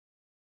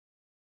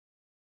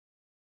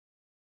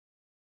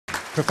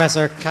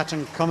Professor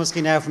Catherine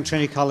Comiskey now from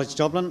Trinity College,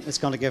 Dublin is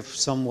going to give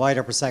some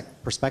wider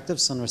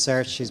perspectives on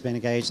research she's been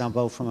engaged on,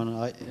 both from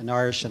an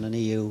Irish and an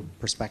EU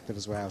perspective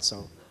as well.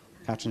 So,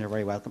 Catherine, you're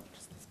very welcome.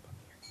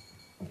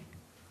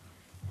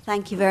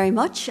 Thank you very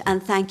much,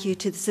 and thank you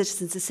to the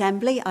Citizens'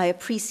 Assembly. I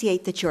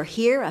appreciate that you're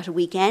here at a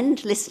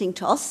weekend listening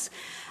to us,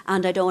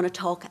 and I don't want to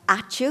talk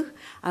at you.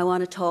 I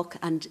want to talk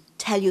and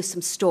tell you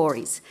some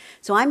stories.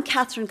 So I'm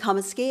Catherine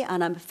Comiskey,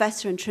 and I'm a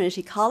professor in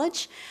Trinity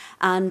College,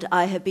 and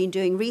I have been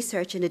doing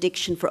research in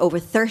addiction for over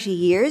 30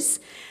 years,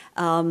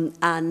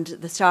 and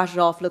they started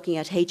off looking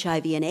at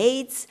HIV and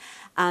AIDS,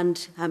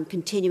 and I'm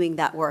continuing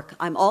that work.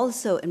 I'm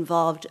also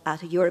involved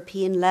at a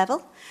European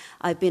level.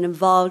 I've been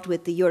involved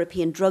with the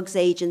European Drugs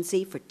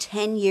Agency for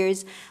 10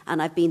 years,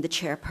 and I've been the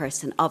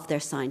chairperson of their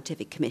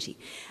scientific committee.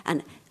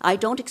 And I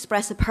don't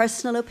express a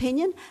personal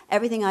opinion.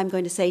 Everything I'm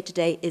going to say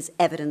today is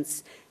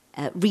evidence,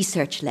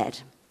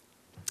 research-led.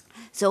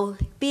 So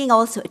being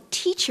also a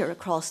teacher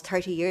across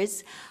 30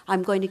 years,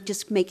 I'm going to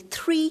just make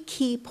 3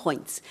 key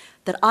points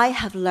that I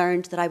have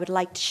learned that I would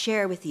like to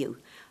share with you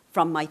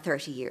from my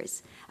 30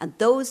 years. And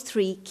those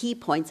 3 key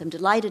points, I'm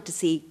delighted to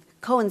see,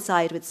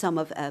 coincide with some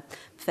of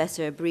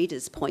Professor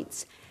Brida's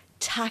points.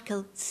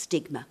 Tackle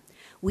stigma.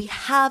 We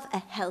have a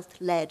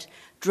health-led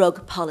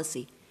drug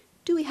policy.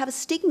 Do we have a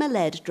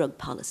stigma-led drug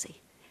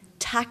policy?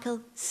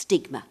 Tackle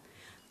stigma.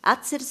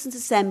 At Citizens'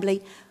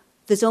 Assembly,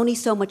 there's only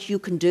so much you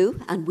can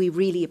do, and we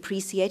really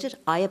appreciate it.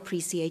 I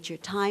appreciate your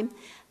time.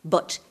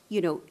 But,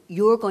 you know,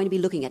 you're going to be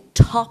looking at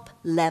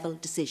top-level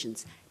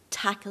decisions.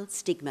 Tackle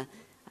stigma.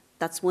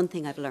 That's one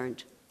thing I've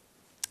learned.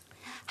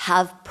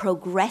 Have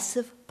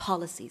progressive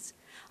policies.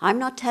 I'm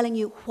not telling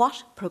you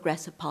what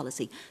progressive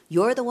policy.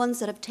 You're the ones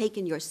that have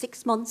taken your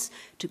 6 months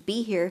to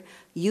be here.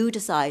 You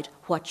decide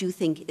what you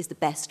think is the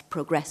best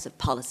progressive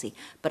policy.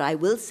 But I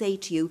will say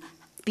to you,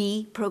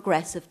 be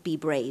progressive, be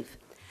brave.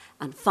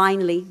 And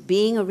finally,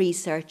 being a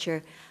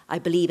researcher, I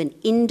believe in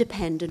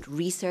independent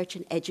research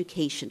and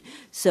education.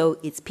 So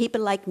it's people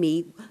like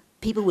me.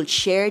 People will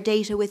share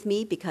data with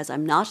me because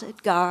I'm not a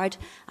guard,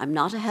 I'm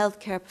not a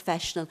healthcare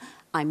professional,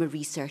 I'm a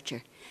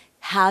researcher.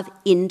 Have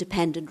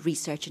independent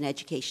research and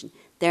education.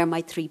 They're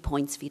my 3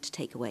 points for you to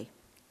take away.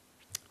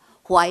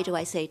 Why do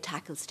I say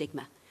tackle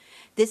stigma?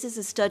 This is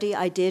a study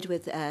I did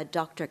with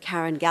Dr.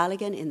 Karen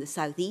Galligan in the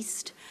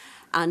southeast,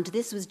 and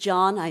this was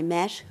John I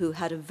met, who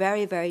had a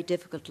very, very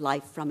difficult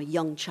life from a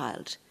young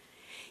child.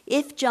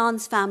 If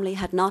John's family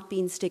had not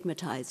been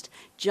stigmatized,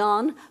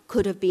 John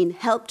could have been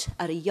helped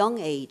at a young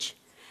age.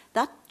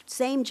 That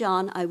same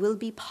John, I will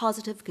be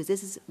positive, because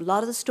a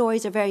lot of the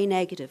stories are very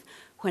negative.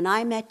 When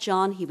I met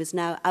John, he was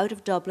now out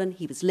of Dublin.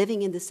 He was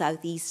living in the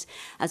southeast.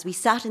 As we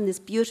sat in this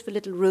beautiful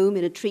little room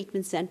in a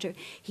treatment centre,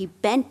 he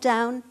bent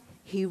down,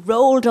 he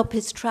rolled up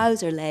his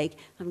trouser leg.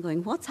 I'm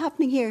going, what's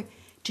happening here?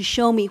 To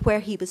show me where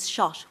he was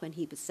shot when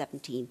he was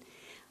 17.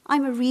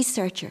 I'm a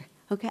researcher,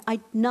 okay?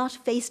 I'm not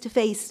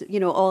face-to-face,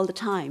 all the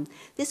time.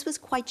 This was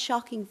quite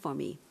shocking for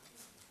me.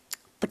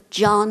 But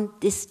John,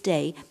 this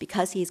day,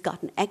 because he's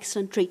gotten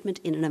excellent treatment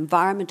in an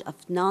environment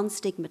of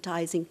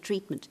non-stigmatizing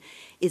treatment,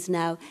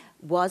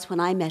 was, when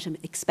I met him,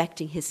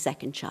 expecting his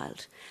 2nd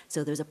child.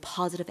 So there's a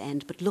positive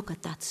end, but look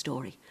at that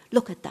story.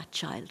 Look at that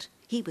child.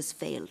 He was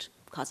failed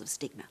because of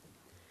stigma.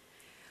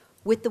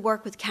 With the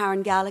work with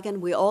Karen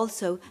Galligan, we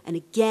also, and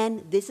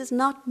again, this is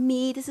not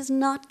me, this is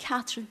not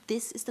Catherine,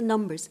 this is the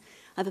numbers.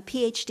 I have a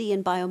PhD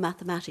in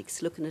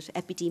biomathematics, looking at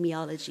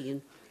epidemiology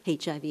and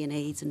HIV and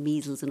AIDS and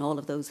measles and all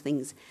of those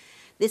things.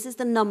 This is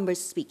the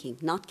numbers speaking,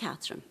 not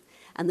Catherine.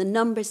 And the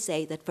numbers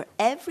say that for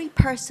every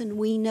person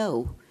we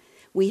know,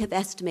 we have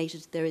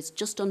estimated there is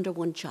just under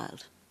 1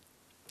 child.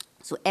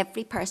 So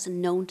every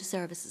person known to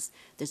services,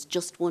 there's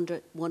just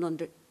under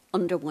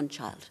 1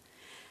 child.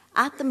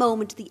 At the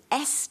moment, the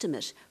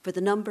estimate for the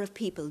number of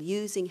people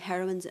using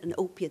heroines and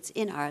opiates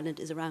in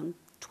Ireland is around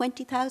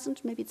 20,000,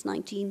 maybe it's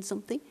 19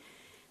 something.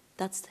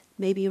 That's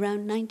maybe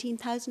around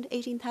 19,000,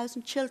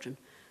 18,000 children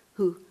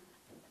who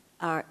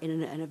are in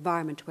an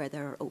environment where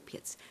there are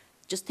opiates.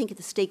 Just think of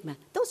the stigma.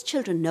 Those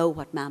children know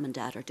what mum and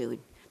dad are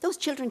doing. Those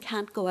children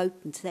can't go out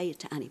and say it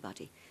to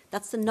anybody.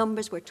 That's the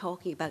numbers we're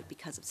talking about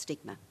because of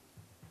stigma.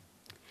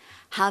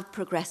 Have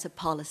progressive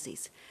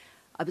policies.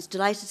 I was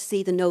delighted to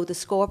see the Know the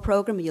Score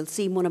programme. You'll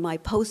see one of my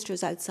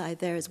posters outside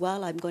there as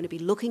well. I'm going to be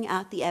looking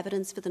at the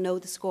evidence for the Know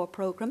the Score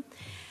programme.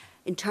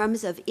 In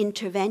terms of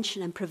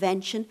intervention and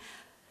prevention,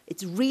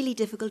 it's really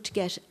difficult to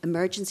get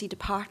emergency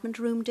department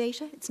room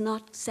data. It's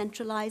not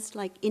centralised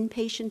like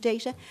inpatient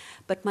data.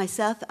 But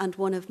myself and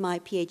one of my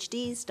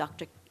PhDs,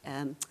 Dr.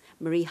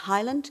 Marie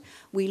Hyland,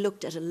 we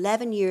looked at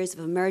 11 years of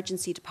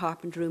emergency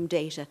department room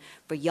data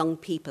for young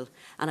people.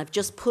 And I've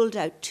just pulled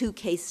out 2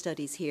 case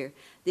studies here.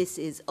 This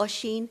is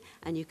Oisín,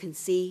 and you can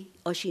see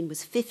Oisín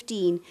was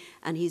 15,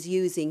 and he's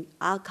using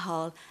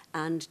alcohol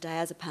and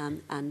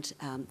diazepam and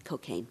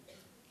cocaine.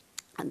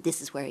 And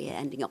this is where he's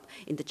ending up,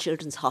 in the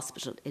Children's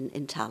Hospital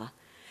in Tala.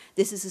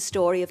 This is a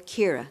story of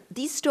Kira.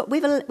 We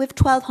have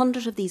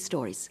 1,200 of these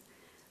stories.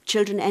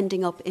 Children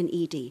ending up in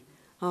ED.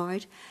 All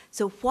right.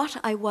 So what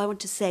I want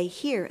to say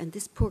here, and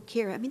this poor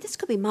Kira, I mean, this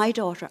could be my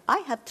daughter. I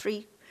have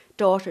 3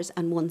 daughters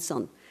and 1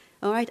 son.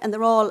 All right, and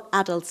they're all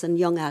adults and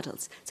young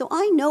adults. So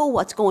I know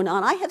what's going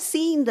on. I have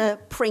seen the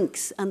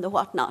prinks and the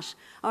whatnot.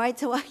 All right,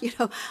 so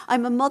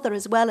I'm a mother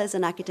as well as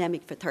an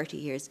academic for 30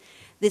 years.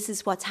 This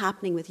is what's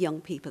happening with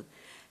young people.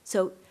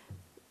 So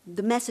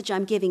the message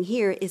I'm giving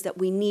here is that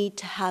we need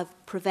to have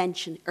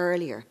prevention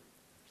earlier.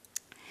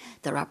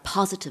 There are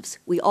positives.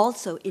 We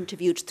also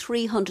interviewed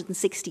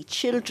 360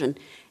 children,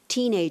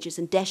 teenagers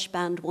in DEIS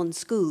Band 1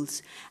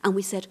 schools, and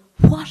we said,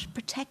 what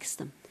protects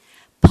them?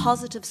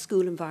 Positive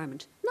school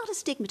environment, not a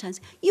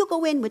stigmatizing. You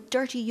go in with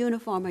dirty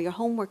uniform or your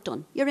homework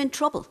done, you're in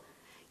trouble.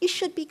 They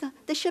should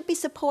be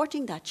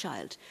supporting that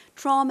child.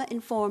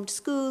 Trauma-informed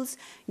schools,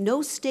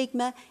 no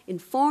stigma,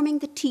 informing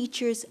the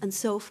teachers and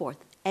so forth.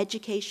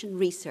 Education,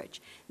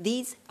 research.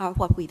 These are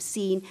what we've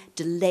seen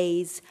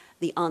delays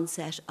the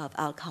onset of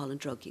alcohol and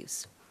drug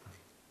use.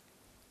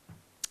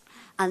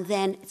 And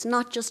then it's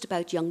not just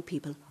about young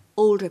people,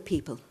 older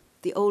people.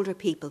 The older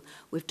people.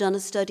 We've done a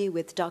study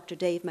with Dr.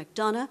 Dave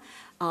McDonough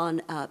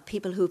on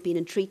people who've been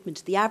in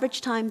treatment. The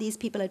average time these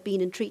people had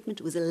been in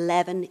treatment was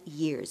 11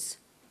 years.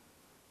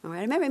 All right,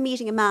 I remember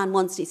meeting a man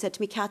once, and he said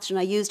to me, Catherine,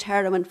 I used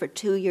heroin for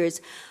 2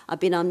 years. I've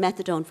been on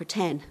methadone for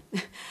 10.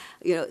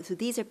 So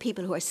these are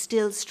people who are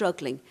still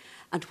struggling.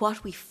 And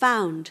what we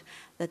found,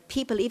 that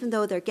people, even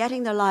though they're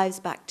getting their lives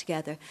back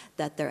together,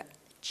 that their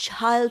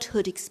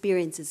childhood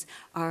experiences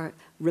are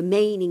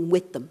remaining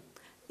with them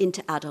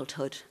into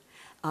adulthood.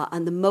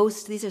 And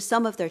these are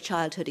some of their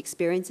childhood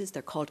experiences.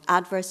 They're called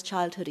adverse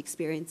childhood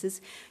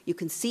experiences. You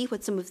can see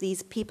what some of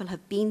these people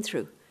have been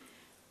through.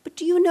 But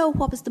do you know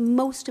what was the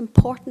most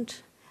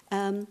important,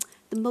 one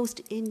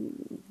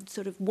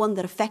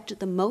that affected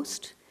them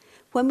most?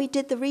 When we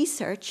did the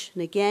research,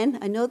 and again,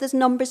 I know there's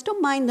numbers, don't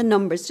mind the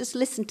numbers, just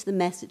listen to the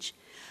message.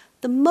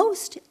 The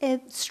most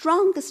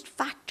strongest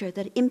factor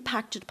that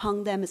impacted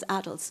upon them as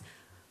adults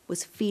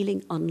was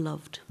feeling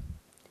unloved.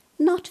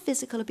 Not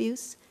physical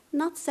abuse,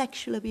 not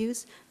sexual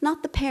abuse,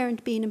 not the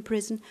parent being in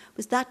prison,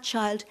 was that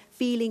child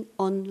feeling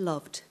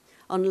unloved.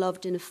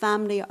 Unloved in a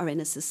family or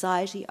in a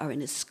society or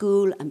in a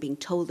school and being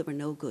told they were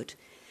no good.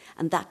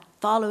 And that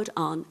followed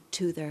on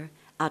to their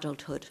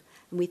adulthood.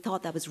 And we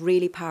thought that was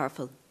really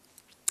powerful.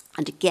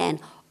 And again,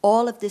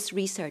 all of this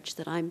research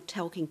that I'm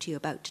talking to you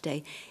about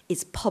today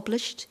is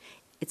published.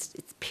 It's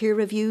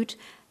peer-reviewed,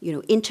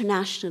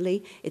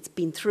 internationally. It's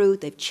been through,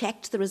 they've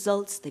checked the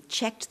results, they've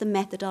checked the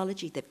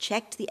methodology, they've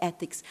checked the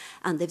ethics,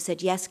 and they've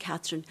said, yes,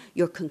 Catherine,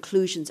 your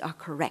conclusions are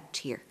correct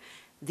here.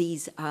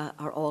 These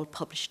are all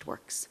published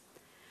works.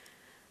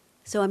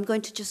 So I'm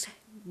going to just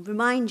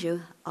remind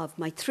you of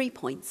my 3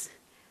 points.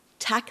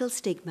 Tackle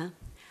stigma,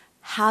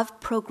 have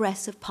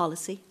progressive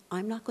policy.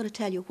 I'm not going to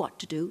tell you what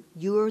to do.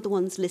 You're the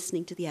ones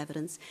listening to the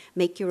evidence.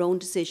 Make your own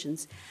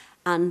decisions,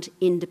 and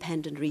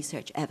independent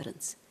research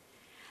evidence.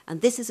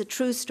 And this is a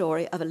true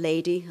story of a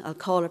lady, I'll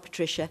call her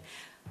Patricia,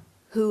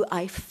 who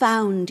I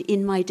found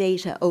in my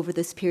data over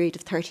this period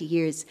of 30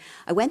 years.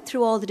 I went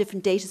through all the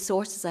different data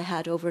sources I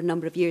had over a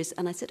number of years,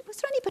 and I said, was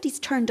there anybody who's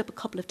turned up a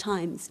couple of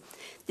times?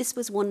 This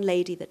was one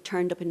lady that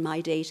turned up in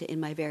my data in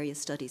my various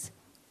studies.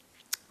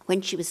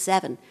 When she was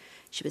 7,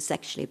 she was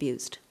sexually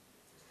abused.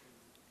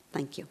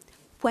 Thank you.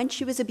 When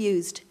she was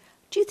abused,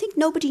 do you think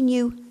nobody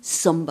knew?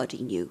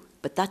 Somebody knew.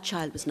 But that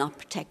child was not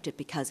protected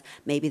because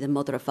maybe the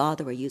mother or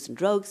father were using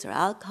drugs or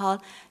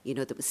alcohol.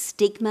 There was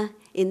stigma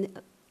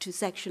to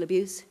sexual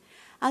abuse.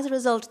 As a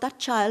result, that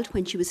child,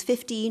 when she was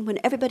 15, when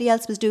everybody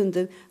else was doing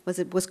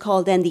it was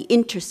called then the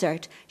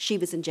intercert, she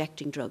was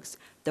injecting drugs.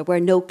 There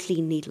were no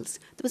clean needles.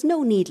 There was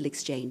no needle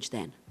exchange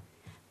then.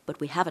 But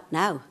we have it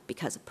now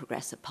because of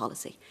progressive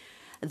policy.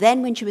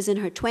 Then when she was in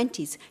her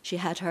 20s, she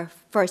had her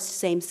first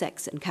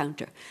same-sex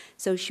encounter.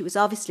 So she was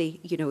obviously,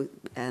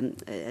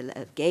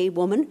 a gay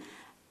woman.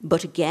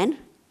 But again,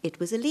 it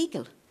was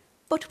illegal.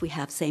 But we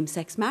have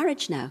same-sex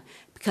marriage now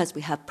because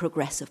we have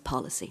progressive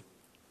policy.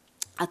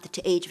 At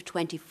the age of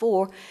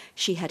 24,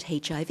 she had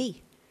HIV.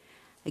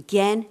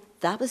 Again,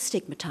 that was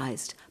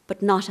stigmatized,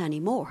 but not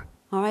anymore,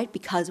 all right,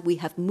 because we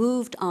have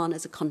moved on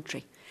as a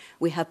country.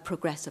 We have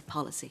progressive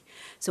policy.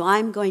 So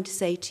I'm going to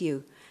say to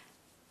you,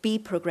 be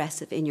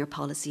progressive in your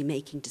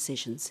policy-making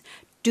decisions.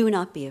 Do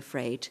not be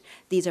afraid.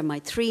 These are my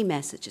 3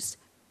 messages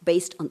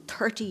based on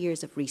 30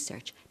 years of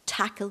research.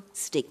 Tackle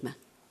stigma.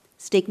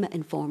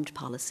 Stigma-informed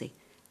policy.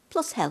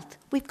 Plus health.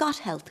 We've got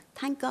health.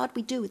 Thank God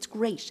we do. It's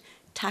great.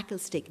 Tackle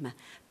stigma.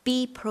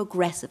 Be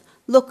progressive.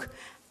 Look,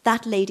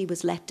 that lady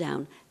was let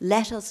down.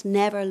 Let us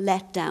never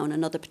let down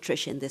another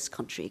Patricia in this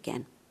country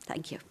again.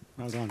 Thank you.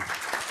 Well done.